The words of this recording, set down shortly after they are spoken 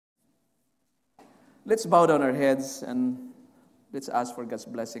Let's bow down our heads and let's ask for God's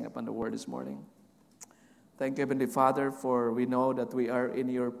blessing upon the word this morning. Thank you, Heavenly Father, for we know that we are in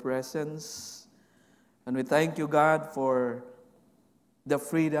your presence. And we thank you, God, for the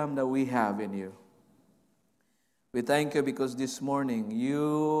freedom that we have in you. We thank you because this morning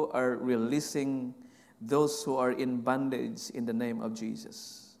you are releasing those who are in bondage in the name of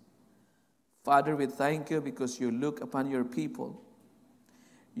Jesus. Father, we thank you because you look upon your people.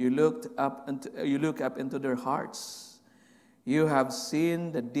 You look up into their hearts. You have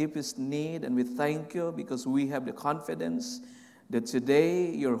seen the deepest need, and we thank you because we have the confidence that today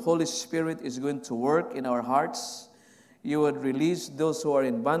your Holy Spirit is going to work in our hearts. You would release those who are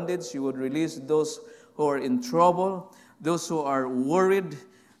in bondage. You would release those who are in trouble, those who are worried,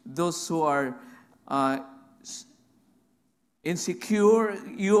 those who are insecure.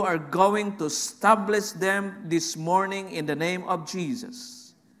 You are going to establish them this morning in the name of Jesus.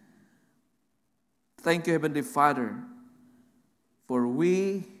 Thank you, Heavenly Father, for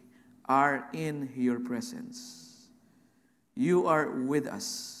we are in your presence. You are with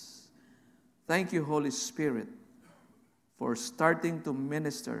us. Thank you, Holy Spirit, for starting to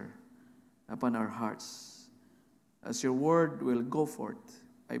minister upon our hearts. As your word will go forth,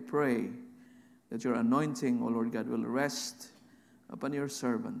 I pray that your anointing, O Lord God, will rest upon your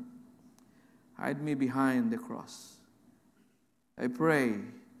servant. Hide me behind the cross. I pray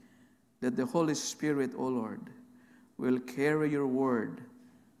that the Holy Spirit, O Lord, will carry your word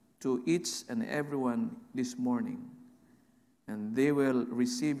to each and everyone this morning, and they will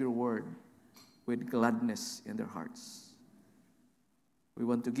receive your word with gladness in their hearts. We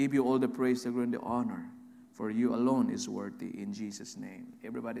want to give you all the praise, the glory, and the honor, for you alone is worthy, in Jesus' name.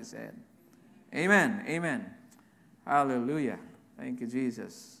 Everybody said, amen, amen. Hallelujah. Thank you,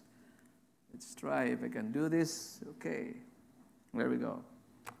 Jesus. Let's try if I can do this. Okay, there we go.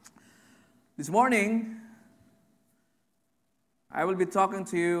 This morning, I will be talking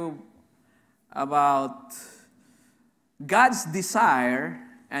to you about God's desire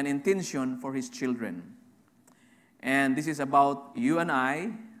and intention for His children. And this is about you and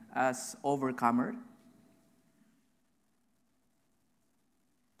I as overcomers.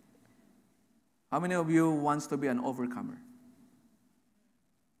 How many of you wants to be an overcomer?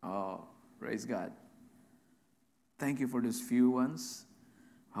 Oh, praise God. Thank you for those few ones.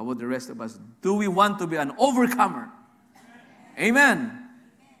 How about the rest of us? Do we want to be an overcomer? Amen.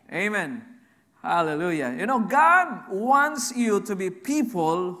 Amen. Hallelujah. You know, God wants you to be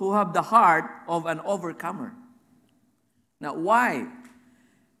people who have the heart of an overcomer. Now, why?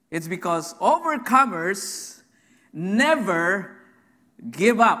 It's because overcomers never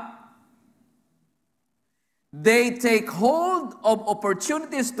give up. They take hold of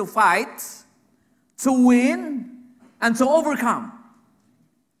opportunities to fight, to win, and to overcome.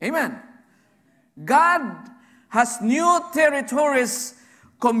 Amen. God has new territories,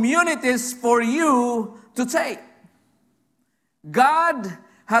 communities for you to take. God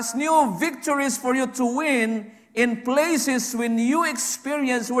has new victories for you to win in places where you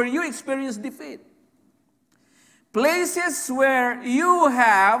experience defeat. Places where you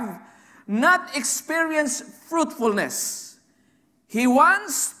have not experienced fruitfulness. He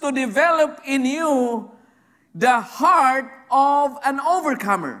wants to develop in you the heart of an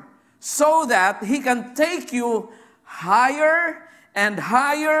overcomer so that He can take you higher and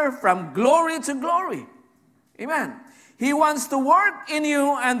higher from glory to glory. Amen. He wants to work in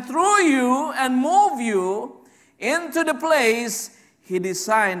you and through you and move you into the place He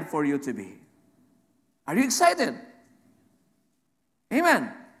designed for you to be. Are you excited?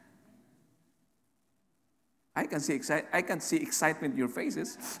 Amen. I can see excitement in your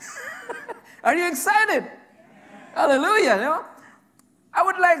faces. Are you excited? Hallelujah. You know? I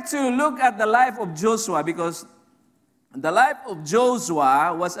would like to look at the life of Joshua, because the life of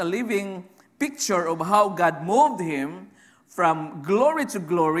Joshua was a living picture of how God moved him from glory to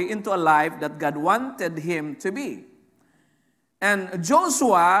glory into a life that God wanted him to be. And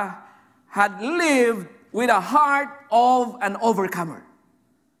Joshua had lived with a heart of an overcomer.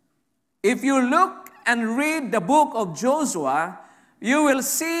 If you look and read the book of Joshua, you will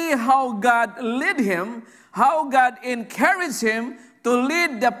see how God led him, how God encouraged him to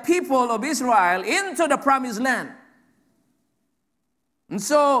lead the people of Israel into the promised land. And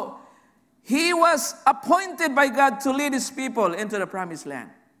so, he was appointed by God to lead his people into the promised land.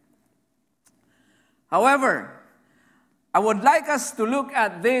 However, I would like us to look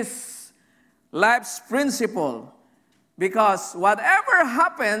at this life's principle, because whatever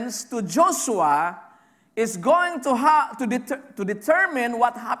happens to Joshua is going to determine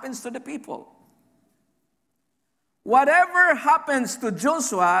what happens to the people. Whatever happens to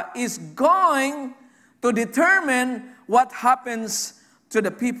Joshua is going to determine what happens to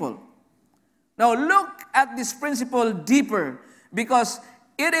the people. Now look at this principle deeper, because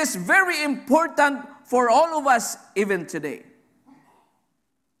it is very important for all of us even today.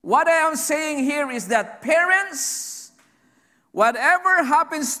 What I am saying here is that parents, whatever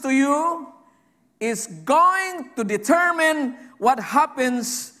happens to you is going to determine what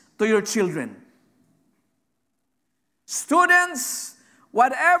happens to your children. Students,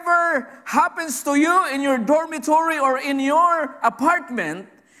 whatever happens to you in your dormitory or in your apartment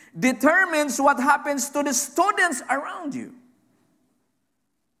determines what happens to the students around you.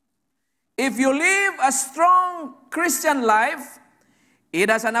 If you live a strong Christian life, it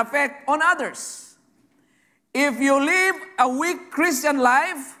has an effect on others. If you live a weak Christian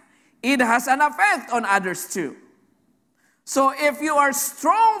life, it has an effect on others too. So if you are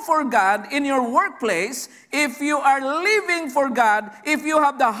strong for God in your workplace, if you are living for God, if you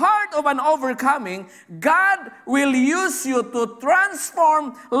have the heart of an overcoming, God will use you to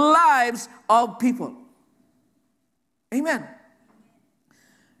transform lives of people. Amen.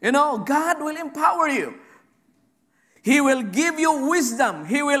 You know, God will empower you. He will give you wisdom.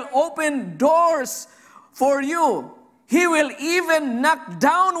 He will open doors for you. He will even knock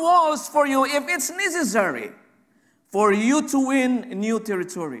down walls for you if it's necessary for you to win new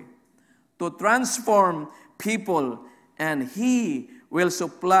territory, to transform people, and He will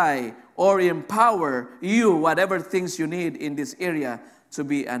supply or empower you whatever things you need in this area to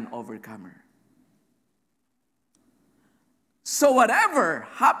be an overcomer. So whatever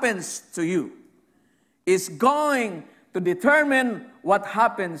happens to you is going to determine what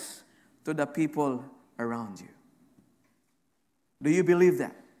happens to the people around you. Do you believe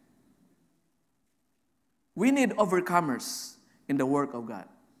that? We need overcomers in the work of God.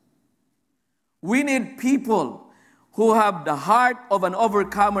 We need people who have the heart of an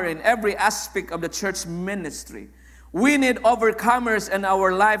overcomer in every aspect of the church ministry. We need overcomers in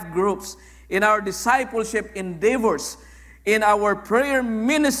our life groups, in our discipleship endeavors, in our prayer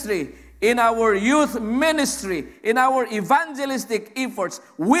ministry, in our youth ministry, in our evangelistic efforts.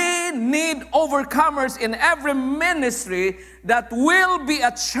 We need overcomers in every ministry that will be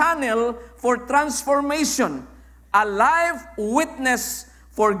a channel for transformation, a live witness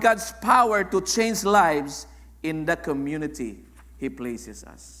for God's power to change lives in the community He places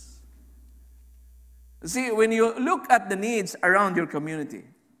us. See, when you look at the needs around your community,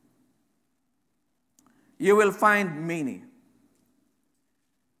 you will find many.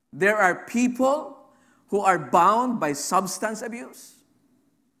 There are people who are bound by substance abuse.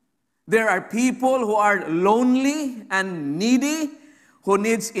 There are people who are lonely and needy, who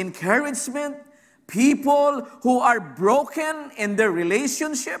needs encouragement. People who are broken in their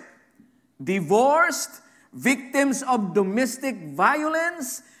relationship, divorced, victims of domestic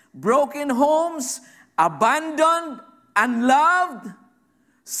violence, broken homes, abandoned, unloved,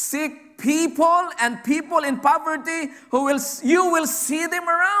 sick people, and people in poverty you will see them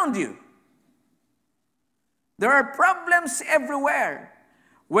around you. There are problems everywhere,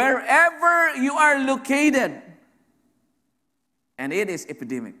 wherever you are located. And it is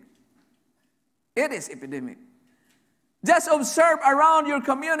epidemic. It is epidemic. Just observe around your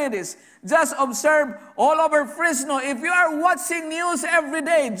communities. Just observe all over Fresno. If you are watching news every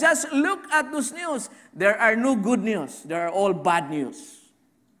day, just look at those news. There are no good news. There are all bad news.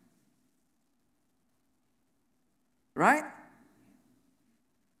 Right?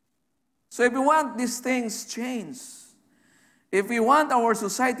 So if we want these things changed, if we want our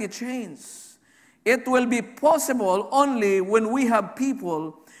society changed, it will be possible only when we have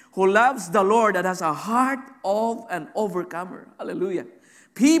people who loves the Lord, that has a heart of an overcomer. Hallelujah.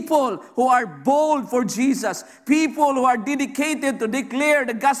 People who are bold for Jesus. People who are dedicated to declare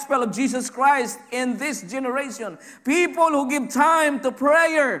the gospel of Jesus Christ in this generation. People who give time to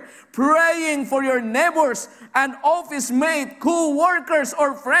prayer, praying for your neighbors and office mate, co-workers,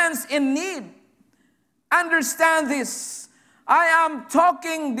 or friends in need. Understand this. I am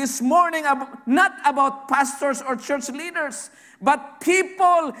talking this morning not about pastors or church leaders, but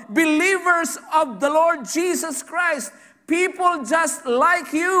people, believers of the Lord Jesus Christ. People just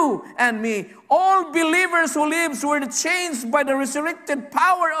like you and me. All believers who lives were changed by the resurrected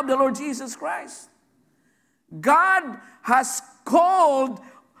power of the Lord Jesus Christ. God has called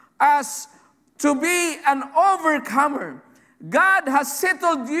us to be an overcomer. God has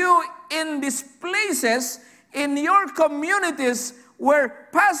settled you in these places, in your communities where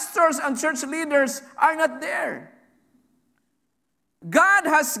pastors and church leaders are not there. God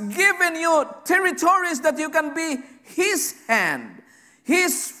has given you territories that you can be His hand,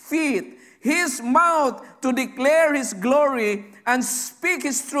 His feet, His mouth to declare His glory and speak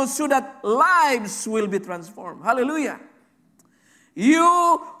His truth so that lives will be transformed. Hallelujah.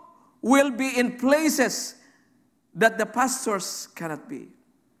 You will be in places that the pastors cannot be.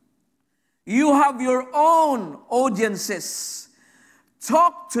 You have your own audiences.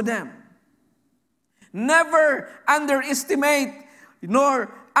 Talk to them. Never underestimate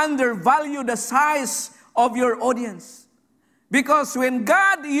nor undervalue the size of your audience. Because when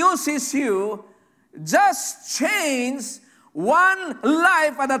God uses you, just change one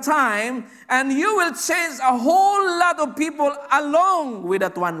life at a time, and you will change a whole lot of people along with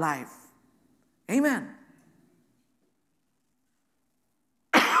that one life. Amen.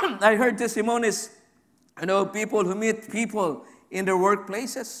 I heard testimonies, people who meet people in their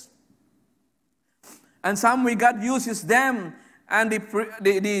workplaces. And some way God uses them, and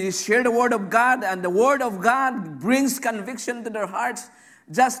they share the Word of God, and the Word of God brings conviction to their hearts.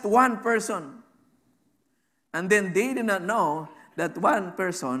 Just one person. And then they did not know that one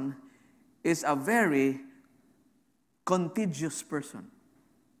person is a very contagious person.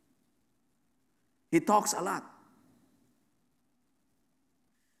 He talks a lot.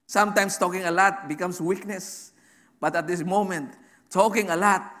 Sometimes talking a lot becomes weakness. But at this moment, talking a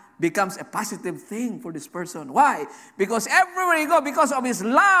lot becomes a positive thing for this person. Why? Because everywhere he goes, because of his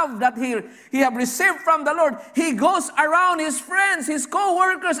love that he have received from the Lord, he goes around his friends, his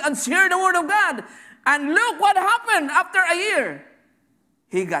co-workers, and share the Word of God. And look what happened after a year.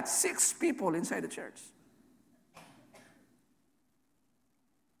 He got 6 people inside the church.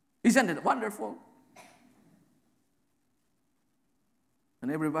 Isn't it wonderful?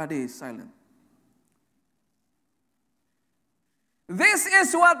 And everybody is silent. This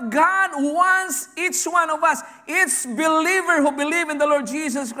is what God wants each one of us, each believer who believes in the Lord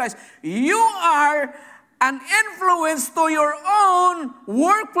Jesus Christ. You are an influence to your own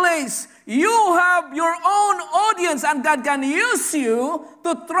workplace. You have your own audience, and God can use you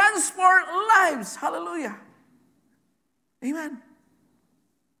to transform lives. Hallelujah. Amen.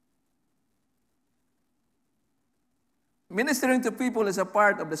 Ministering to people is a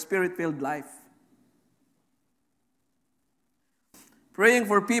part of the Spirit-filled life. Praying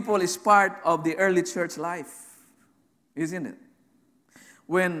for people is part of the early church life, isn't it?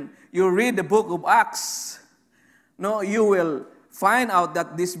 When you read the book of Acts, you will find out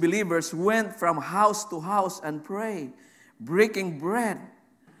that these believers went from house to house and pray, breaking bread,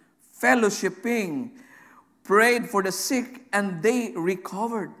 fellowshipping, prayed for the sick, and they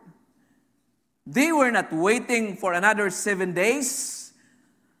recovered. They were not waiting for another 7 days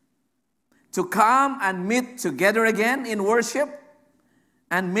to come and meet together again in worship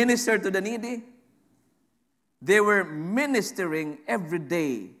and minister to the needy. They were ministering every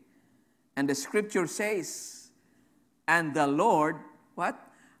day. And the scripture says, and the Lord, what?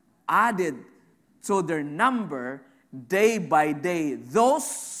 Added to their number day by day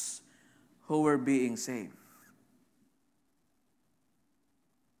those who were being saved.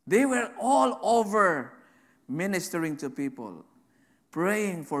 They were all over ministering to people,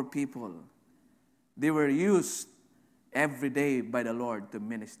 praying for people. They were used every day by the Lord to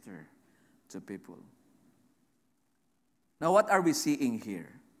minister to people. Now, what are we seeing here?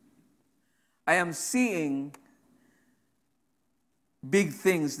 I am seeing big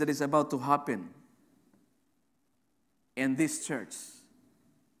things that is about to happen in this church.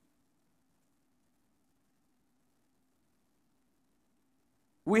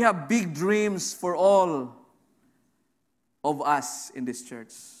 We have big dreams for all of us in this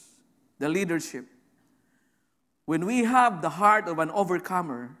church, the leadership. When we have the heart of an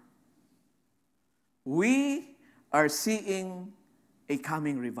overcomer, we are seeing a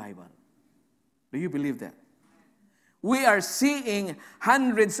coming revival. Do you believe that? We are seeing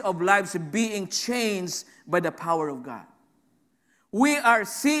hundreds of lives being changed by the power of God. We are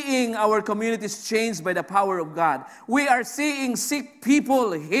seeing our communities changed by the power of God. We are seeing sick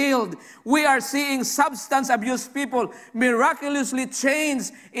people healed. We are seeing substance abuse people miraculously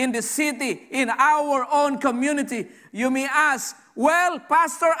changed in the city, in our own community. You may ask, well,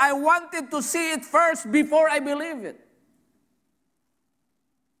 Pastor, I wanted to see it first before I believe it.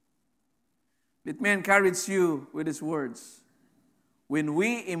 Let me encourage you with these words. When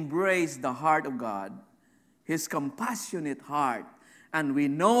we embrace the heart of God, His compassionate heart, and we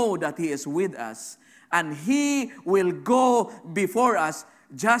know that He is with us, and He will go before us,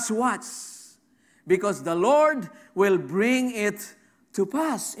 just watch. Because the Lord will bring it to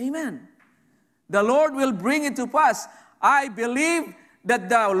pass. Amen. The Lord will bring it to pass. I believe that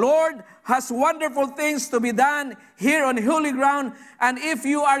the Lord has wonderful things to be done here on holy ground. And if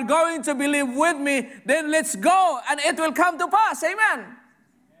you are going to believe with me, then let's go and it will come to pass. Amen.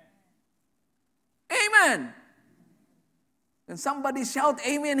 Amen. Can somebody shout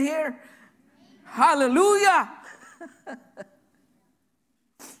amen here? Hallelujah!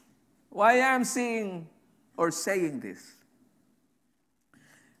 Why I'm seeing or saying this?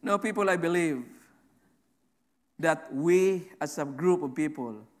 No, people, I believe that we as a group of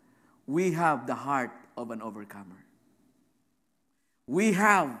people, we have the heart of an overcomer. We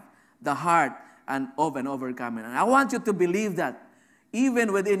have the heart of an overcomer. And I want you to believe that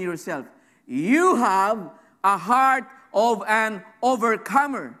even within yourself, you have a heart of an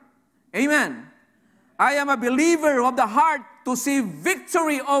overcomer. Amen. I am a believer of the heart to see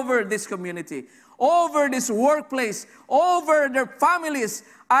victory over this community, over this workplace, over their families.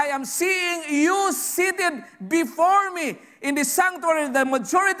 I am seeing you seated before me in the sanctuary. The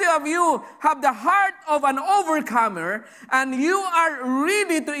majority of you have the heart of an overcomer, and you are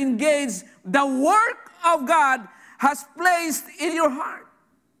ready to engage the work of God has placed in your heart.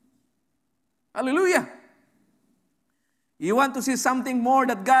 Hallelujah. You want to see something more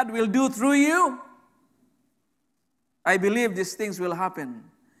that God will do through you? I believe these things will happen,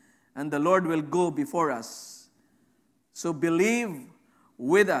 and the Lord will go before us. So believe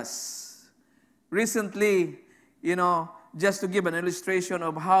with us. Recently, just to give an illustration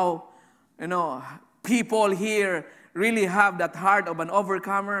of how, people here really have that heart of an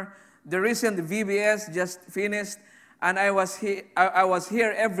overcomer. The recent VBS just finished, and I was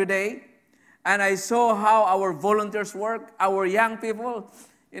here every day, and I saw how our volunteers work, our young people.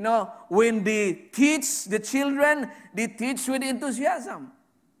 When they teach the children, they teach with enthusiasm.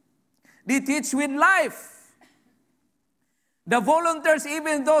 They teach with life. The volunteers,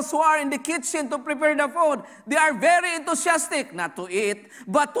 even those who are in the kitchen to prepare the food, they are very enthusiastic, not to eat,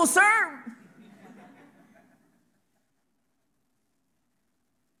 but to serve.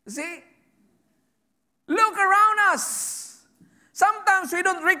 See? Look around us. Sometimes we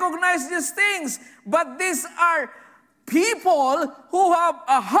don't recognize these things, but these are people who have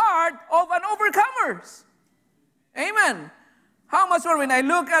a heart of an overcomers. Amen. How much more when I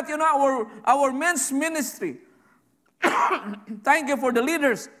look at, our men's ministry. Thank you for the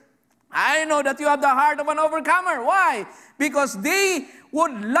leaders. I know that you have the heart of an overcomer. Why? Because they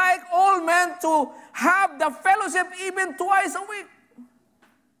would like all men to have the fellowship even twice a week.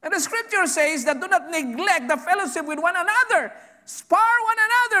 And the scripture says that do not neglect the fellowship with one another. Spar one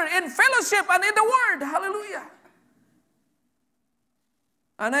another in fellowship and in the word. Hallelujah.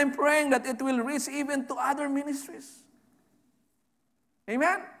 And I'm praying that it will reach even to other ministries.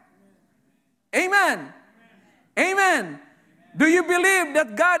 Amen? Amen. Amen. Do you believe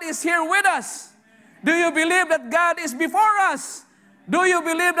that God is here with us? Do you believe that God is before us? Do you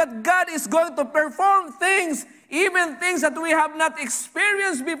believe that God is going to perform things, even things that we have not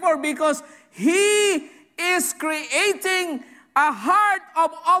experienced before, because He is creating a heart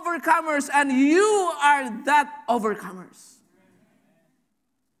of overcomers, and you are that overcomers.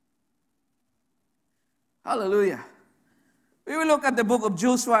 Hallelujah. We will look at the book of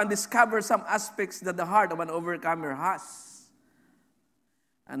Joshua and discover some aspects that the heart of an overcomer has.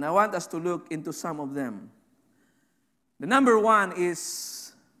 And I want us to look into some of them. The number one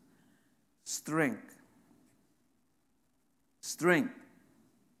is strength. Strength.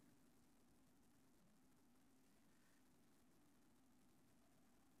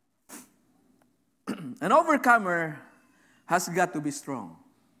 An overcomer has got to be strong.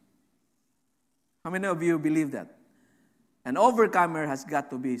 How many of you believe that? An overcomer has got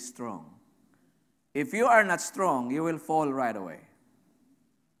to be strong. If you are not strong, you will fall right away.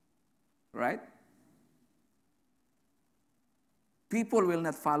 Right? People will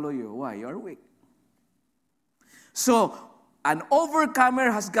not follow you. Why? You're weak. So, an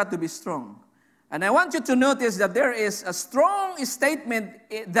overcomer has got to be strong. And I want you to notice that there is a strong statement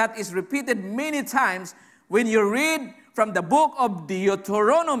that is repeated many times when you read from the book of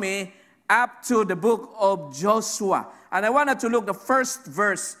Deuteronomy up to the book of Joshua. And I wanted to look the first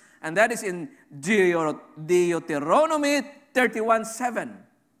verse, and that is in Deuteronomy 31:7.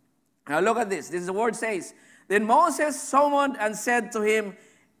 Now look at this. This is the word says, Then Moses summoned and said to him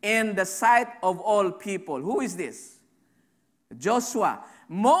in the sight of all people. Who is this? Joshua.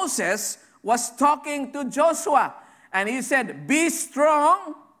 Moses was talking to Joshua, and he said, Be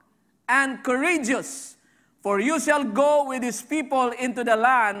strong and courageous, for you shall go with these people into the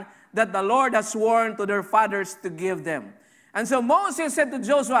land that the Lord has sworn to their fathers to give them. And so Moses said to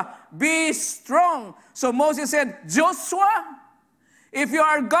Joshua, Be strong. So Moses said, Joshua, if you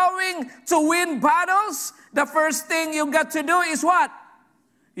are going to win battles, the first thing you've got to do is what?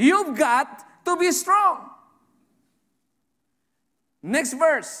 You've got to be strong. Next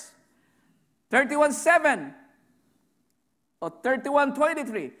verse, 31:7 or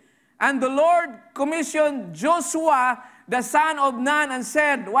 31:23. And the Lord commissioned Joshua the son of Nun, and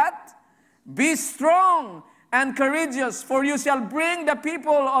said, what? Be strong and courageous, for you shall bring the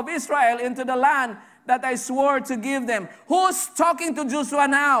people of Israel into the land that I swore to give them. Who's talking to Joshua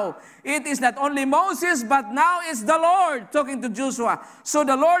now? It is not only Moses, but now it's the Lord talking to Joshua. So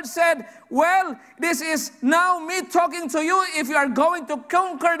the Lord said, well, this is now me talking to you. If you are going to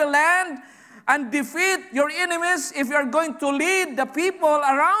conquer the land and defeat your enemies, if you are going to lead the people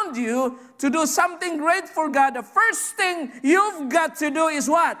around you to do something great for God, the first thing you've got to do is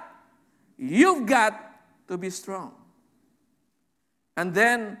what? You've got to be strong. And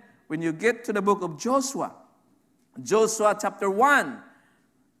then, when you get to the book of Joshua, Joshua chapter 1,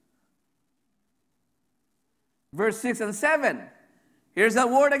 verse 6 and 7, here's the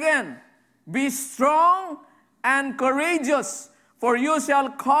word again. Be strong and courageous, for you shall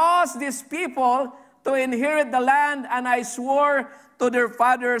cause these people to inherit the land, and I swore to their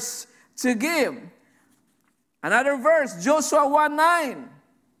fathers to give. Another verse, Joshua 1:9.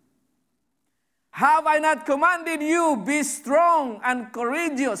 Have I not commanded you, be strong and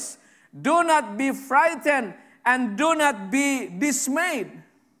courageous? Do not be frightened and do not be dismayed.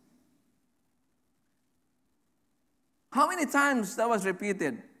 How many times that was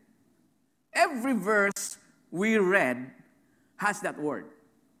repeated? Every verse we read has that word.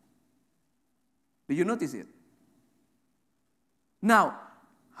 Did you notice it? Now,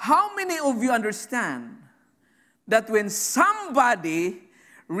 how many of you understand that when somebody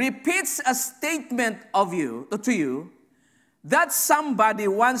repeats a statement of you to you, that somebody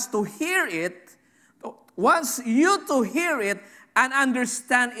wants to hear it, wants you to hear it and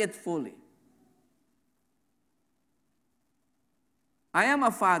understand it fully? I am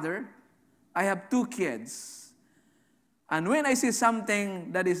a father. I have 2 kids. And when I see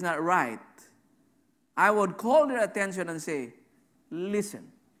something that is not right, I would call their attention and say,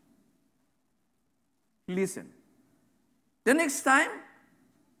 listen. Listen. The next time,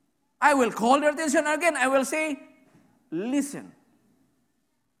 I will call their attention again. I will say, listen.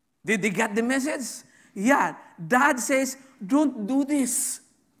 Did they get the message? Yeah. Dad says, don't do this.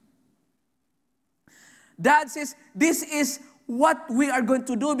 Dad says, this is what we are going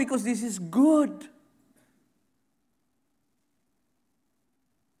to do because this is good.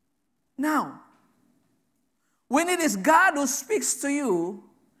 Now, when it is God who speaks to you,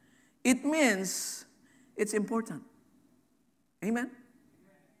 it means it's important. Amen?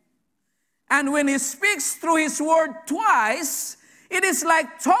 And when He speaks through His word twice, it is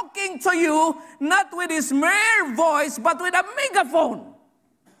like talking to you, not with His mere voice, but with a megaphone.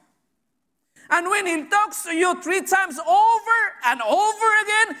 And when He talks to you 3 times over and over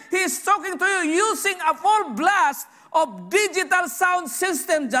again, He is talking to you using a full blast of digital sound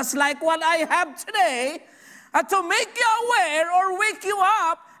system, just like what I have today, to make you aware or wake you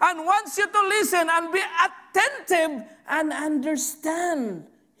up and wants you to listen and be attentive and understand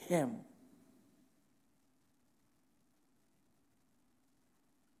Him.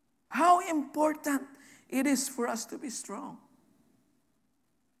 How important it is for us to be strong.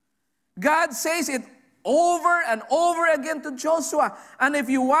 God says it over and over again to Joshua. And if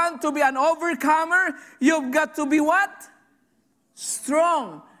you want to be an overcomer, you've got to be what?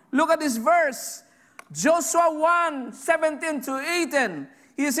 Strong. Look at this verse. Joshua 1:17 to 18.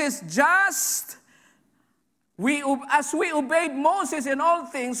 He says, as we obeyed Moses in all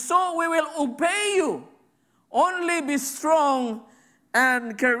things, so we will obey you. Only be strong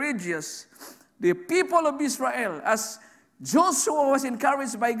and courageous. The people of Israel, as Joshua was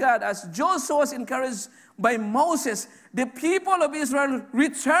encouraged by God, as Joshua was encouraged by Moses, the people of Israel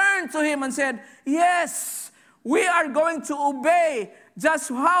returned to him and said, yes, we are going to obey just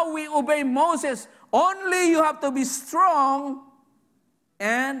how we obey Moses. Only you have to be strong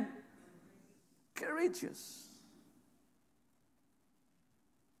and courageous.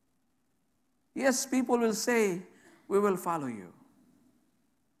 Yes, people will say, we will follow you.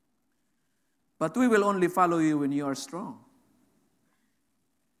 But we will only follow you when you are strong.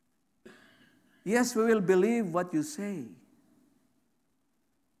 Yes, we will believe what you say.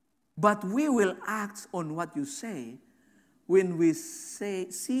 But we will act on what you say when we see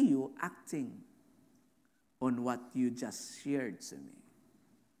you acting on what you just shared to me.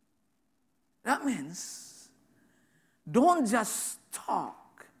 That means, don't just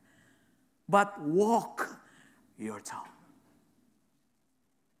talk, but walk your talk.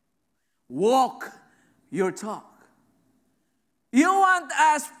 Walk your talk. You want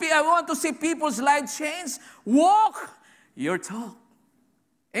I want to see people's life change? Walk your talk.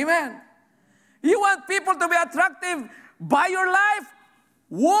 Amen. You want people to be attractive by your life?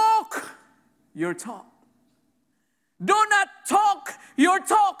 Walk your talk. Do not talk your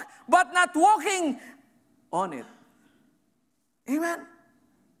talk, but not walking on it. Amen.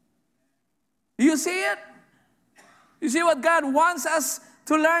 You see it? You see what God wants us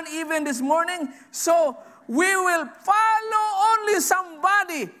to learn even this morning? So we will follow only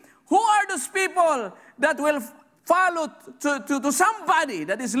somebody. Who are those people that will follow to somebody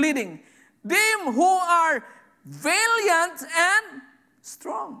that is leading? Them who are valiant and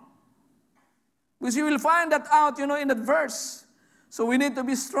strong. Because you will find that out, in that verse. So we need to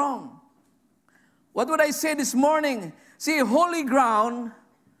be strong. What would I say this morning? See, holy ground,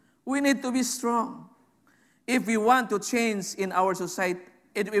 we need to be strong. If we want to change in our society,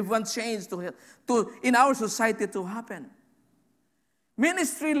 if we want change in our society to happen.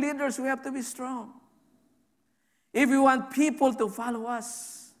 Ministry leaders, we have to be strong. If we want people to follow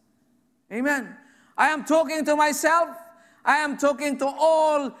us. Amen. I am talking to myself. I am talking to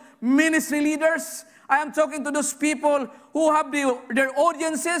all ministry leaders. I am talking to those people who have their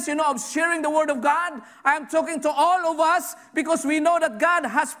audiences, of sharing the Word of God. I am talking to all of us because we know that God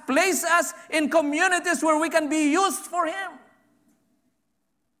has placed us in communities where we can be used for Him.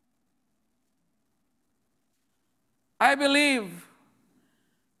 I believe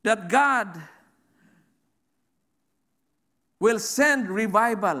that God will send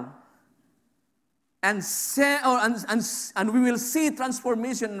revival and we will see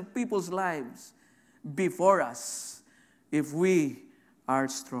transformation in people's lives before us if we are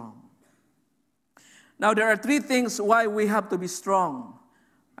strong. Now, there are 3 things why we have to be strong.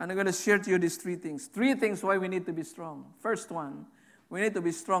 And I'm going to share to you these 3 things. 3 things why we need to be strong. First one, we need to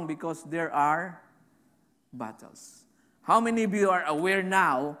be strong because there are battles. How many of you are aware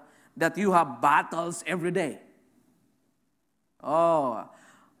now that you have battles every day? Oh,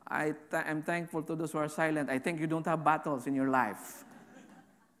 I'm thankful to those who are silent. I think you don't have battles in your life.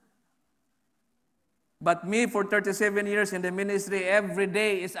 But me, for 37 years in the ministry, every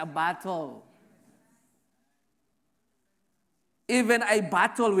day is a battle. Even I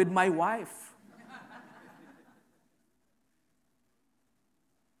battle with my wife.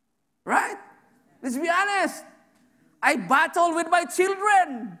 Right? Let's be honest. I battle with my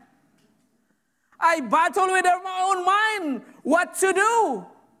children. I battle with my own mind what to do.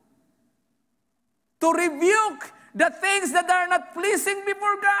 To rebuke the things that are not pleasing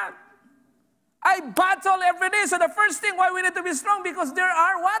before God. I battle every day. So the first thing why we need to be strong, because there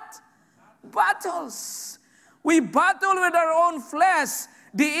are what? Battles. We battle with our own flesh.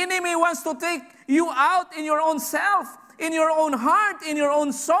 The enemy wants to take you out in your own self, in your own heart, in your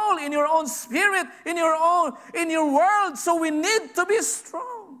own soul, in your own spirit, in your world. So we need to be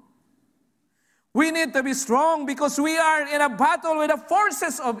strong. We need to be strong because we are in a battle with the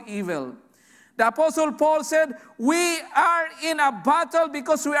forces of evil. The Apostle Paul said, we are in a battle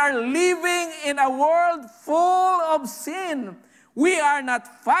because we are living in a world full of sin. We are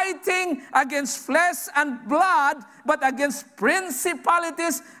not fighting against flesh and blood, but against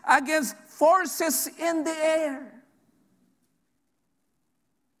principalities, against forces in the air.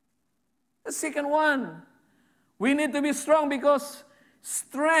 The second one, we need to be strong because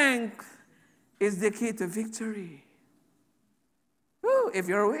strength is the key to victory. Woo, if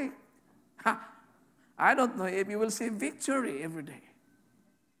you're weak, I don't know if you will see victory every day.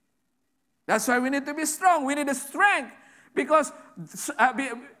 That's why we need to be strong. We need the strength because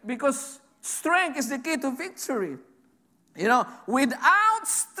strength is the key to victory. Without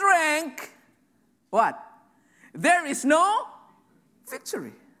strength, what? There is no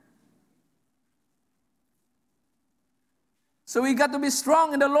victory. So we got to be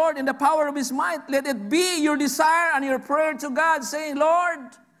strong in the Lord, in the power of His might. Let it be your desire and your prayer to God, saying, Lord,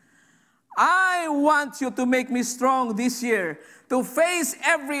 I want you to make me strong this year to face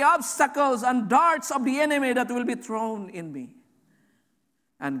every obstacles and darts of the enemy that will be thrown in me.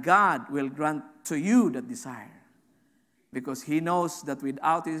 And God will grant to you that desire because He knows that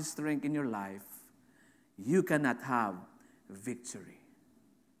without His strength in your life, you cannot have victory.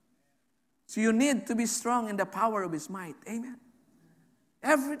 So you need to be strong in the power of His might. Amen.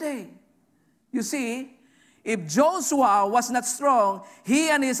 Every day. You see, if Joshua was not strong, he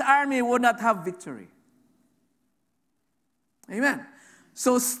and his army would not have victory. Amen.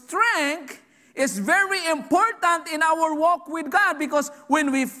 So strength is very important in our walk with God because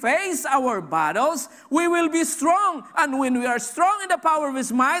when we face our battles, we will be strong. And when we are strong in the power of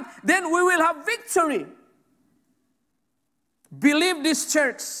His might, then we will have victory. Believe this,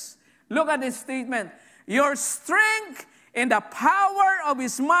 church. Look at this statement. Your strength in the power of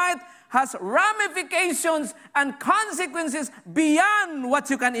His might has ramifications and consequences beyond what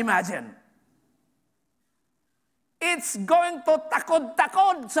you can imagine. It's going to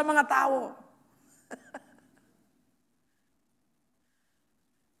takod-takod sa mga tao.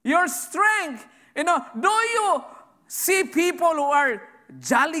 Your strength, do you see people who are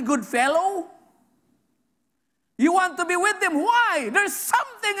jolly good fellow. You want to be with them. Why? There's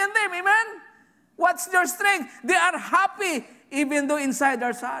something in them, amen? What's their strength? They are happy even though inside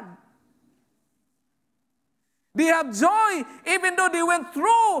they're sad. They have joy even though they went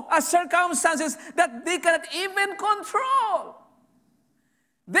through circumstances that they cannot even control.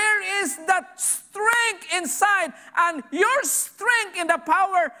 There is that strength inside, and your strength in the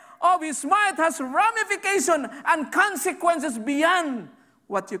power of His might has ramification and consequences beyond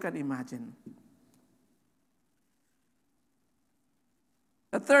what you can imagine.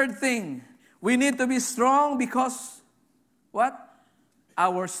 The third thing, we need to be strong because what?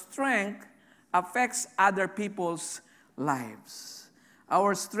 Our strength affects other people's lives.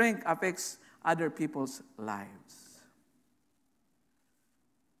 Our strength affects other people's lives.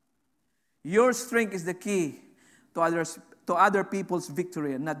 Your strength is the key to other people's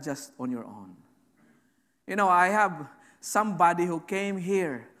victory and not just on your own. You know, I have somebody who came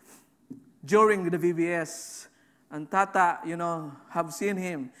here during the VBS, and Tata, you know, have seen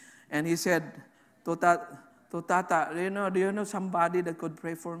him, and he said to Tata, do you know somebody that could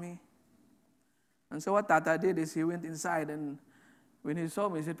pray for me? And so what Tata did is he went inside, and when he saw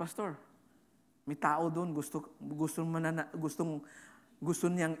me, he said, Pastor, may tao doon gusto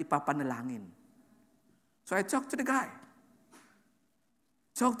niyang ipapanalangin. So I talked to the guy.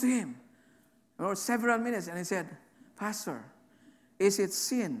 Talked to him for several minutes, and he said, Pastor, is it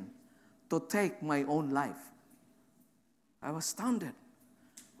sin to take my own life? I was astounded.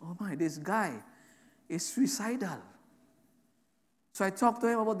 Oh my, this guy is suicidal. So I talked to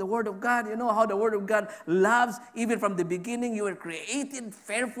him about the Word of God. You know how the Word of God loves, even from the beginning, you were created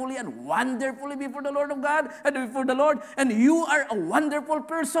fearfully and wonderfully before the Lord of God and before the Lord. And you are a wonderful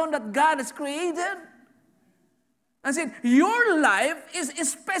person that God has created. I said, your life is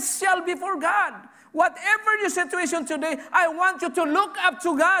special before God. Whatever your situation today, I want you to look up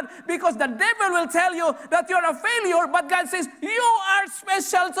to God, because the devil will tell you that you're a failure, but God says, you are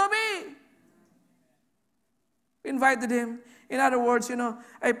special to me. We invited him. In other words, you know,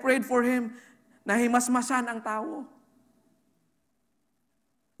 I prayed for him. Nahimasmasan ang tao.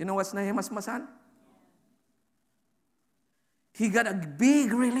 You know what's nahimasmasan? He got a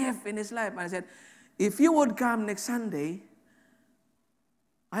big relief in his life. And I said, if you would come next Sunday,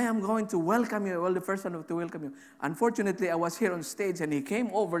 I am going to welcome you. Well, the first one to welcome you. Unfortunately, I was here on stage and he came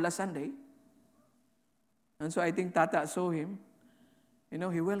over last Sunday. And so I think Tata saw him. You know,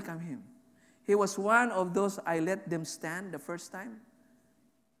 he welcomed him. He was one of those I let them stand the first time.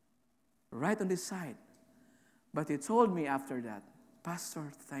 Right on this side. But he told me after that, Pastor,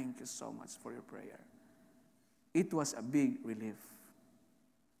 thank you so much for your prayer. It was a big relief.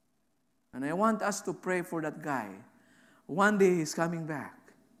 And I want us to pray for that guy. One day he's coming back.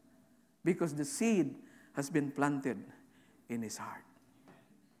 Because the seed has been planted in his heart.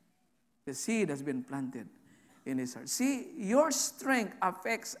 The seed has been planted in his heart. See, your strength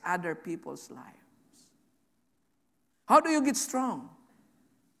affects other people's lives. How do you get strong?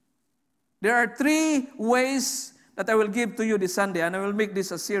 There are 3 ways that I will give to you this Sunday, and I will make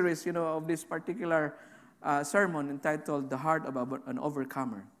this a series, you know, of this particular sermon entitled The Heart of an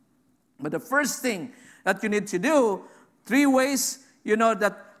Overcomer. But the first thing that you need to do, 3 ways, you know,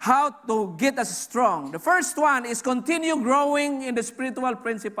 that how to get us strong. The first one is continue growing in the spiritual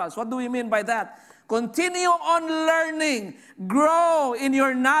principles. What do we mean by that? Continue on learning. Grow in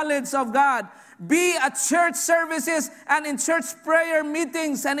your knowledge of God. Be at church services and in church prayer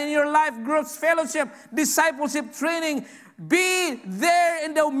meetings and in your life groups, fellowship, discipleship training. Be there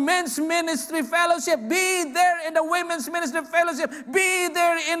in the men's ministry fellowship. Be there in the women's ministry fellowship. Be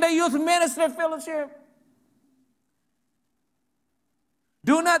there in the youth ministry fellowship.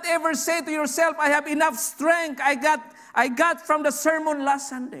 Do not ever say to yourself, I have enough strength I got from the sermon last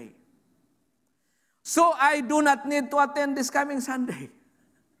Sunday, so I do not need to attend this coming Sunday.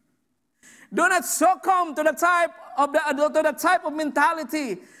 Do not succumb to the type of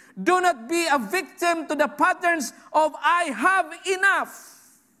mentality. Do not be a victim to the patterns of I have enough.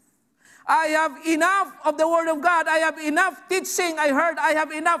 I have enough of the Word of God. I have enough teaching I heard. I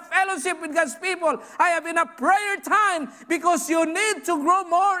have enough fellowship with God's people. I have enough prayer time, because you need to grow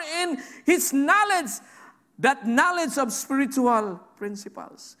more in His knowledge, that knowledge of spiritual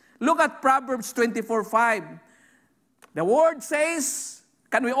principles. Look at Proverbs 24:5. The Word says,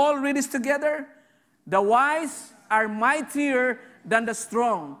 can we all read this together? The wise are mightier than the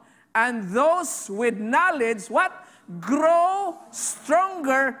strong, and those with knowledge, what? Grow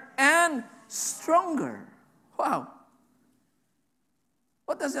stronger and stronger. Wow.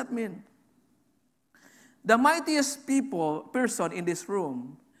 What does that mean? The mightiest person in this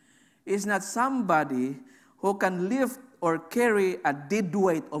room is not somebody who can lift or carry a dead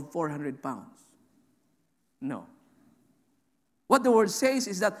weight of 400 pounds. No. What the word says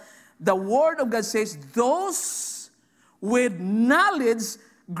is that the word of God says those with knowledge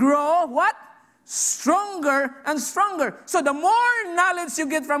grow what? Stronger and stronger. So the more knowledge you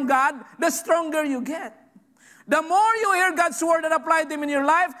get from God, the stronger you get. The more you hear God's word and apply them in your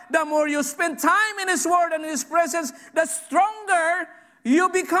life, the more you spend time in His word and in His presence, the stronger you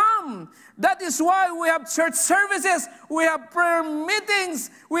become. That is why we have church services, we have prayer meetings,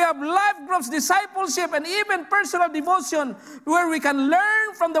 we have life groups, discipleship, and even personal devotion where we can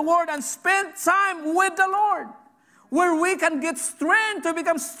learn from the word and spend time with the Lord, where we can get strength to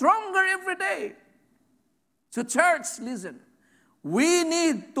become stronger every day. So church, listen. We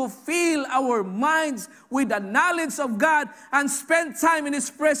need to fill our minds with the knowledge of God and spend time in His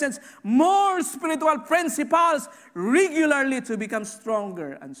presence, more spiritual principles regularly to become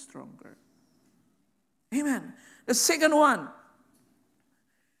stronger and stronger. Amen. The second one,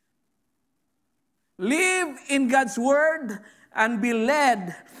 live in God's word and be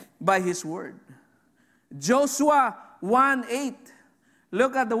led by His word. Joshua 1:8.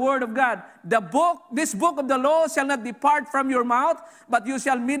 Look at the word of God. This book of the law shall not depart from your mouth, but you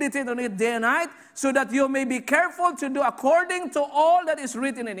shall meditate on it day and night, so that you may be careful to do according to all that is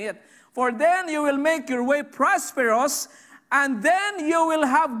written in it. For then you will make your way prosperous, and then you will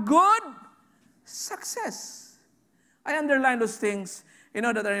have good success. I underline those things,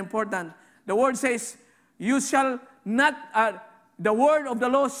 that are important. The word says, you shall not, the word of the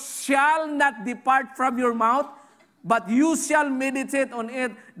law shall not depart from your mouth, but you shall meditate on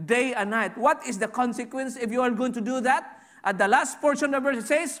it day and night. What is the consequence if you are going to do that? At the last portion of the verse it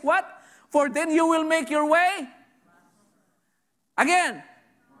says, what? For then you will make your way. Again.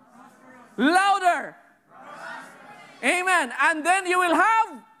 Louder. Amen. And then you will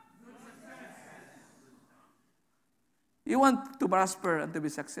have. You want to prosper and to be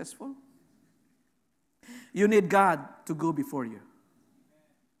successful? You need God to go before you.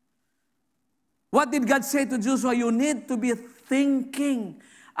 What did God say to Joshua? You need to be thinking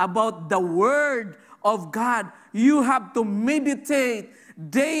about the word of God. You have to meditate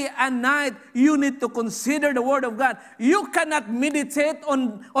day and night. You need to consider the word of God. You cannot meditate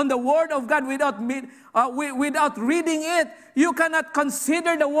on the word of God without reading it. You cannot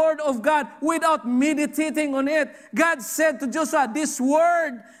consider the word of God without meditating on it. God said to Joshua, this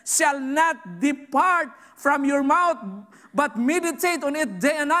word shall not depart from your mouth, but meditate on it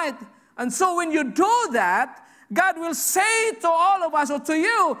day and night. And so when you do that, God will say to all of us, or to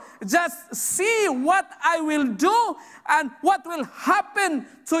you, just see what I will do and what will happen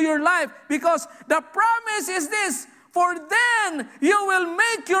to your life. Because the promise is this, for then you will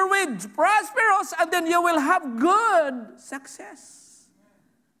make your way prosperous and then you will have good success.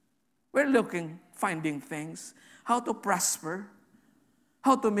 We're finding things, how to prosper,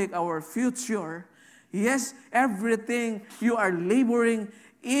 how to make our future. Yes, everything you are laboring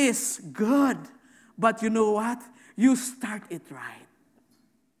is good. But you know what? You start it right.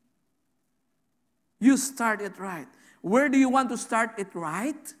 You start it right. Where do you want to start it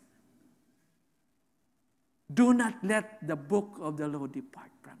right? Do not let the book of the law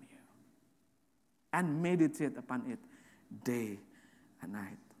depart from you. And meditate upon it day and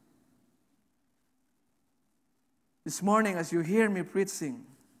night. This morning, as you hear me preaching,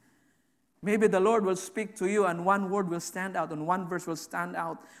 maybe the Lord will speak to you and one word will stand out and one verse will stand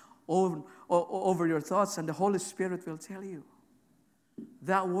out over your thoughts, and the Holy Spirit will tell you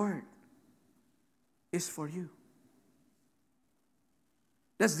that word is for you.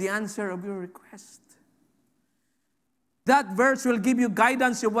 That's the answer of your request. That verse will give you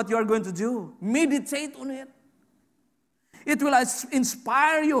guidance of what you are going to do. Meditate on it. It will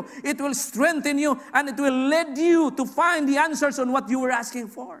inspire you, it will strengthen you, and it will lead you to find the answers on what you were asking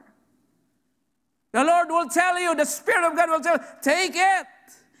for. The Lord will tell you, the Spirit of God will tell you, take it,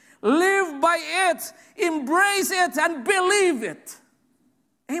 live by it, embrace it, and believe it.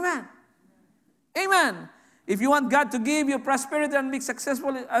 Amen. Amen. If you want God to give you prosperity and make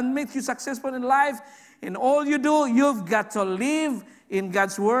you successful in life, in all you do, you've got to live in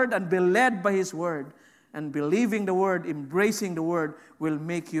God's word and be led by His word. And believing the word, embracing the word, will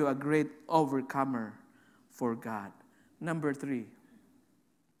make you a great overcomer for God. Number 3.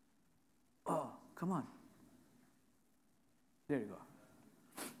 Oh, come on. There you go.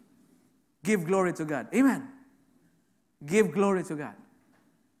 Give glory to God. Amen. Give glory to God.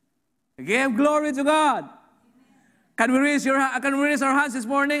 Give glory to God. Can we raise our hands this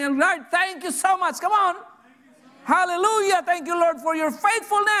morning? And Lord, thank you so much. Come on. Hallelujah. Thank you, Lord, for your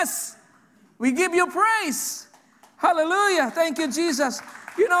faithfulness. We give you praise. Hallelujah. Thank you, Jesus.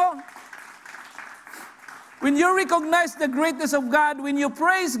 You know, When you recognize the greatness of God, when you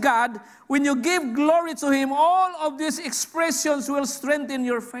praise God, when you give glory to Him, all of these expressions will strengthen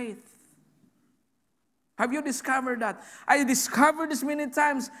your faith. Have you discovered that? I discovered this many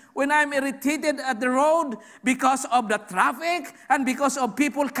times when I'm irritated at the road because of the traffic and because of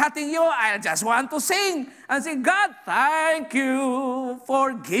people cutting you. I just want to sing and say, God, thank you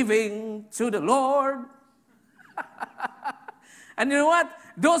for giving to the Lord. And you know what?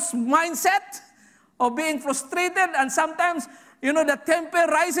 Those mindset of being frustrated and sometimes, the temper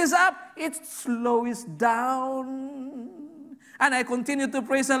rises up, it slows down. And I continue to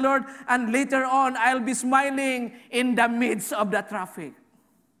praise the Lord, and later on, I'll be smiling in the midst of the traffic.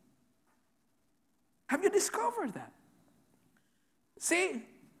 Have you discovered that? See,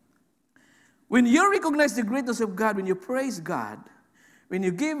 when you recognize the greatness of God, when you praise God, when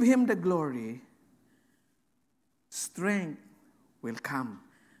you give Him the glory, strength will come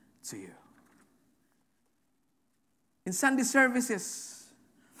to you. In Sunday services,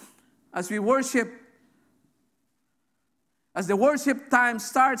 as we worship, as the worship time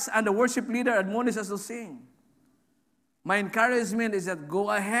starts and the worship leader admonishes us to sing, my encouragement is that go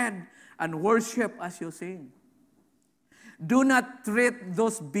ahead and worship as you sing. Do not treat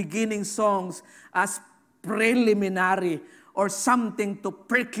those beginning songs as preliminary or something to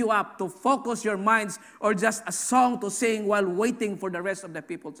perk you up, to focus your minds, or just a song to sing while waiting for the rest of the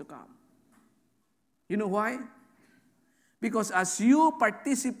people to come. You know why? Because as you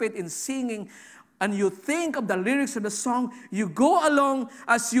participate in singing and you think of the lyrics of the song, you go along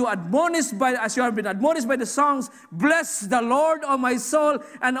as you have been admonished by the songs. Bless the Lord, O my soul,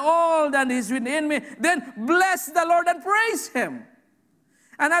 and all that is within me. Then bless the Lord and praise Him.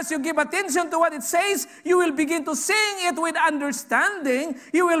 And as you give attention to what it says, you will begin to sing it with understanding.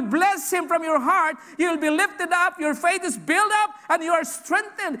 You will bless Him from your heart. You will be lifted up. Your faith is built up and you are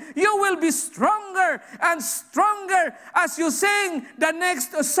strengthened. You will be stronger and stronger as you sing the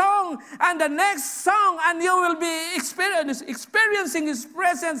next song and the next song. And you will be experiencing His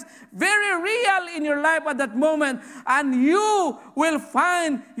presence very real in your life at that moment. And you will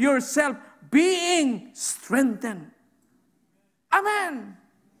find yourself being strengthened. Amen.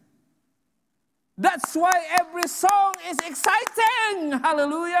 That's why every song is exciting.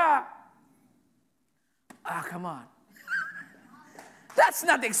 Hallelujah. Come on. That's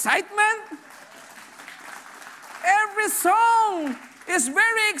not excitement. Every song is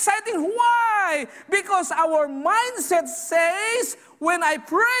very exciting. Why? Because our mindset says, when I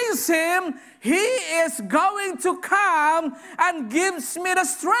praise Him, He is going to come and gives me the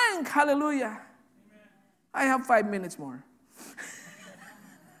strength. Hallelujah. I have 5 minutes more.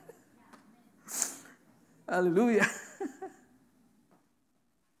 Hallelujah.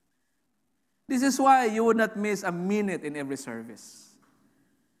 This is why you would not miss a minute in every service.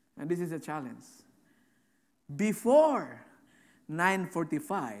 And this is a challenge. Before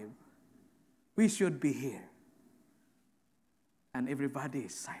 9:45, we should be here. And everybody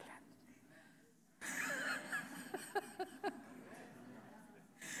is silent.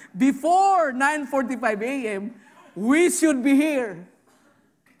 Before 9:45 a.m., we should be here.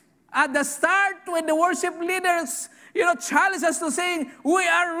 At the start, when the worship leaders, challenge us to sing, we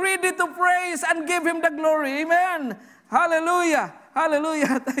are ready to praise and give Him the glory. Amen. Hallelujah.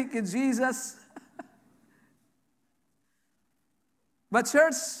 Hallelujah. Thank you, Jesus. But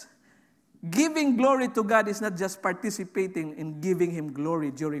church, giving glory to God is not just participating in giving Him glory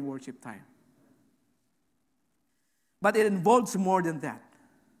during worship time. But it involves more than that.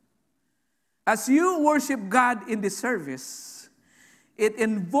 As you worship God in this service, it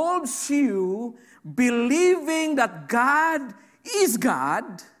involves you believing that God is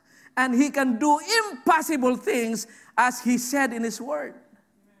God and He can do impossible things as He said in His Word.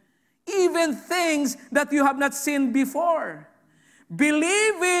 Even things that you have not seen before.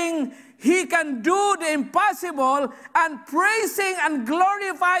 Believing He can do the impossible and praising and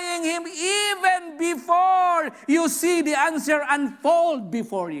glorifying Him even before you see the answer unfold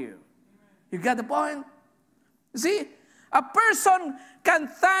before you. You get the point? See? A person can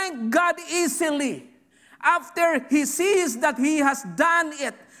thank God easily after he sees that he has done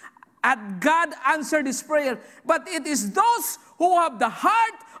it and God answered his prayer. But it is those who have the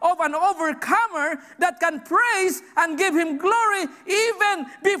heart of an overcomer that can praise and give Him glory even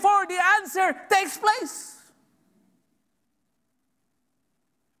before the answer takes place.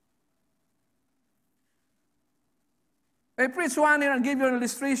 I preached one here and gave you an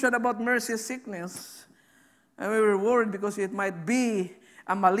illustration about Mercy's sickness. And we were worried because it might be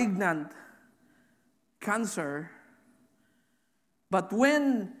a malignant cancer. But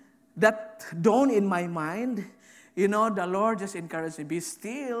when that dawned in my mind, the Lord just encouraged me, be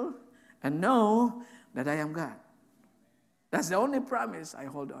still and know that I am God. That's the only promise I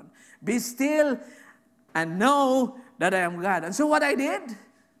hold on. Be still and know that I am God. And so what I did,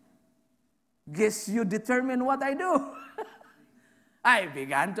 guess you determine what I do. I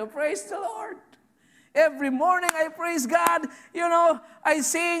began to praise the Lord. Every morning I praise God. You know, I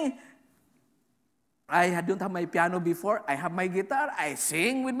sing. I don't have my piano before. I have my guitar. I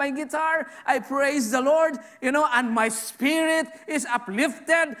sing with my guitar. I praise the Lord, you know, and my spirit is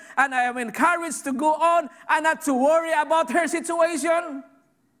uplifted, and I am encouraged to go on and not to worry about her situation.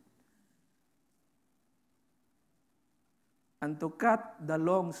 And to cut the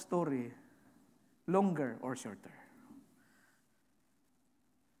long story longer or shorter,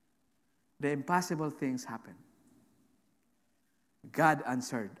 the impossible things happen. God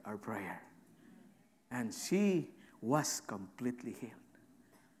answered our prayer. And she was completely healed.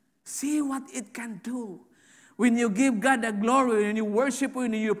 See what it can do. When you give God the glory, when you worship,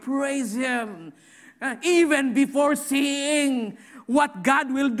 when you praise Him, even before seeing what God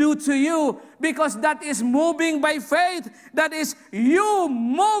will do to you, because that is moving by faith. That is you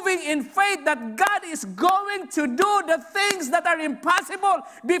moving in faith that God is going to do the things that are impossible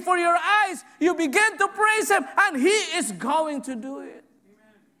before your eyes. You begin to praise Him, and He is going to do it.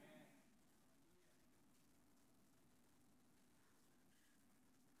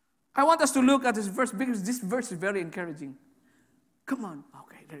 I want us to look at this verse because this verse is very encouraging. Come on.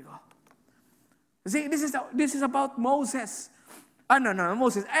 Okay, there you go. See, this is about Moses. No,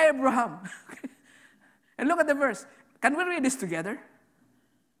 Moses, Abraham. And look at the verse. Can we read this together?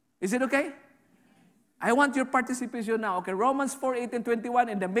 Is it okay? I want your participation now. Okay, Romans 4:18-21.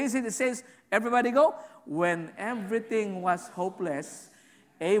 In the Message it says, everybody go. When everything was hopeless,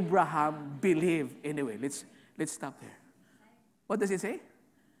 Abraham believed. Anyway, let's stop there. What does it say?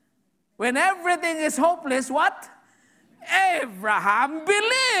 When everything is hopeless, what? Abraham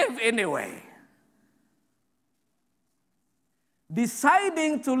believed anyway.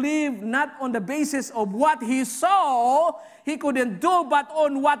 Deciding to live not on the basis of what he saw, he couldn't do, but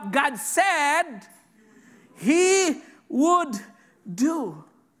on what God said he would do.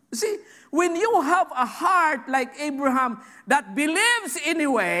 See, when you have a heart like Abraham that believes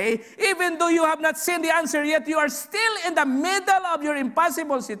anyway, even though you have not seen the answer yet, you are still in the middle of your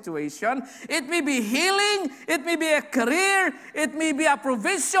impossible situation. It may be healing, it may be a career, it may be a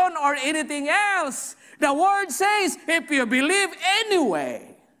provision or anything else. The word says, if you believe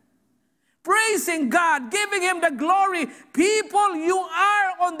anyway, praising God, giving Him the glory, people, you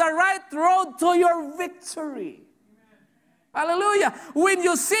are on the right road to your victory. Hallelujah. When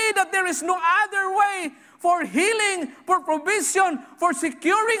you see that there is no other way for healing, for provision, for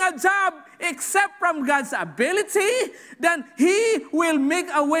securing a job except from God's ability, then He will make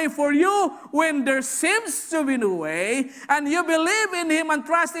a way for you when there seems to be no way, and you believe in Him and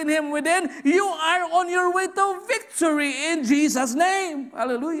trust in Him within, you are on your way to victory in Jesus' name.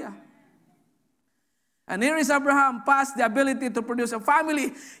 Hallelujah. And here is Abraham, past the ability to produce a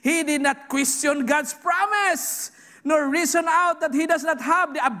family. He did not question God's promise, nor reason out that he does not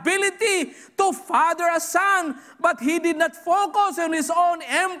have the ability to father a son. But he did not focus on his own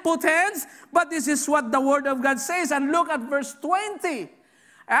impotence. But this is what the Word of God says. And look at verse 20.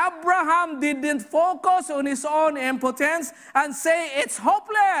 Abraham didn't focus on his own impotence and say, it's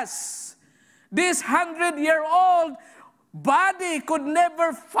hopeless. This 100-year-old body could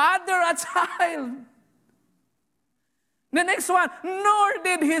never father a child. The next one, nor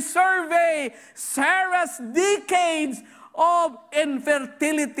did he survey Sarah's decades of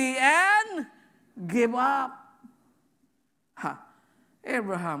infertility and give up.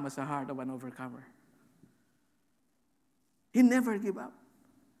 Abraham has the heart of an overcomer. He never gave up.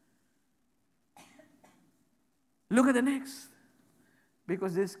 Look at the next,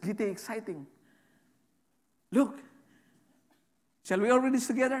 because this is getting exciting. Look, shall we all read this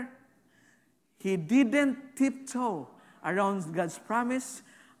together? He didn't tiptoe around God's promise,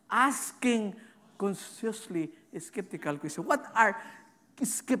 asking consciously skeptical questions. What are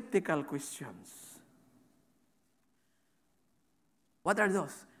skeptical questions? What are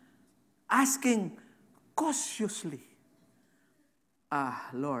those? Asking cautiously.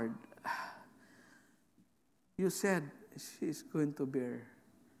 Lord, you said she's going to bear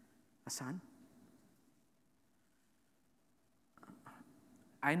a son.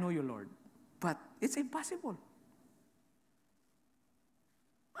 I know you, Lord, but it's impossible.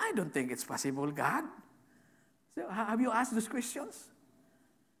 I don't think it's possible, God. So have you asked those questions?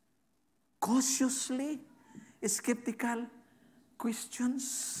 Cautiously, skeptical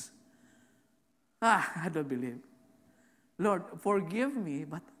questions. I don't believe. Lord, forgive me,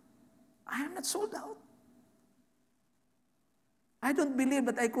 but I am not sold out. I don't believe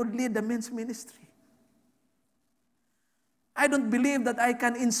that I could lead the men's ministry. I don't believe that I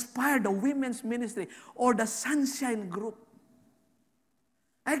can inspire the women's ministry or the Sunshine Group.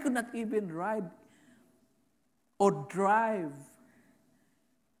 I could not even ride or drive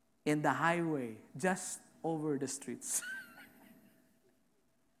in the highway, just over the streets.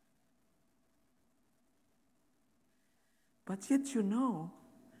 But yet you know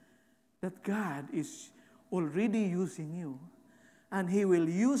that God is already using you, and He will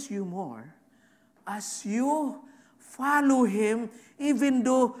use you more as you follow Him, even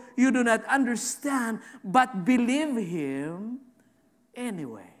though you do not understand, but believe Him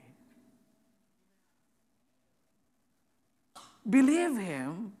anyway. Believe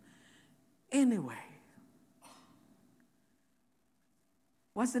Him anyway.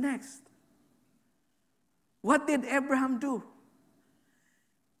 What's the next? What did Abraham do?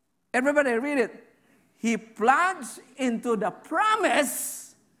 Everybody read it. He plunged into the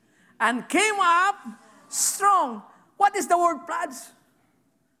promise and came up strong. What is the word plunge?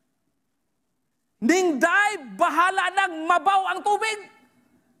 Ningday, bahala nang mabaw ang tubig.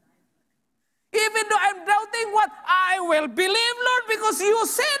 Even though I'm doubting what, I will believe, Lord, because you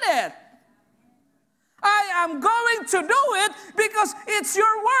said it. I am going to do it because it's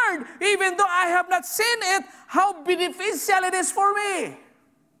your word. Even though I have not seen it, how beneficial it is for me.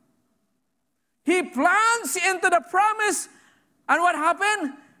 He plunged into the promise, and what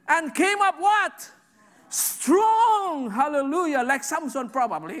happened? And came up what? Strong. Hallelujah. Like Samson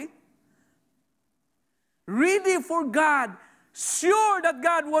probably. Ready for God. Sure that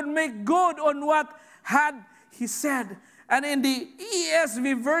God would make good on what had He said. And in the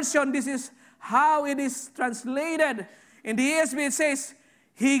ESV version, this is how it is translated. In the ESV it says,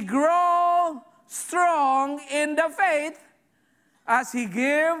 He grew strong in the faith as He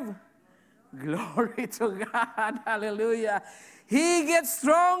gave glory to God. Hallelujah. He gets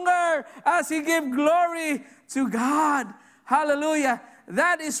stronger as He gives glory to God. Hallelujah.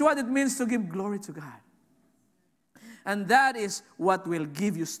 That is what it means to give glory to God. And that is what will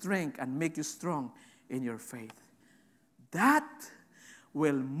give you strength and make you strong in your faith. That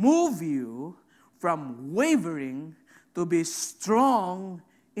will move you from wavering to be strong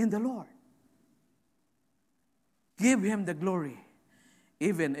in the Lord. Give Him the glory,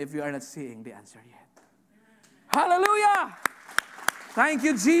 even if you are not seeing the answer yet. Hallelujah! Thank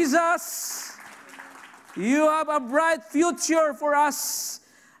you, Jesus. You have a bright future for us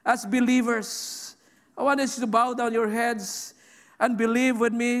as believers. I want us to bow down your heads and believe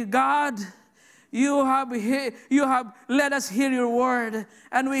with me. God, you have let us hear your word,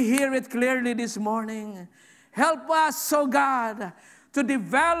 and we hear it clearly this morning. Help us, oh God, to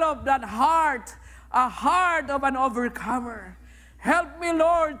develop that heart, a heart of an overcomer. Help me,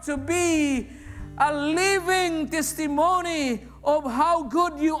 Lord, to be a living testimony of how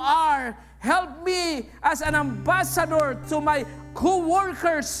good you are. Help me as an ambassador to my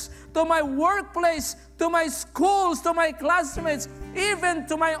co-workers, to my workplace, to my schools, to my classmates, even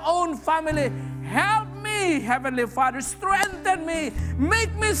to my own family. Help me, Heavenly Father. Strengthen me.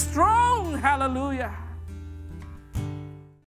 Make me strong. Hallelujah.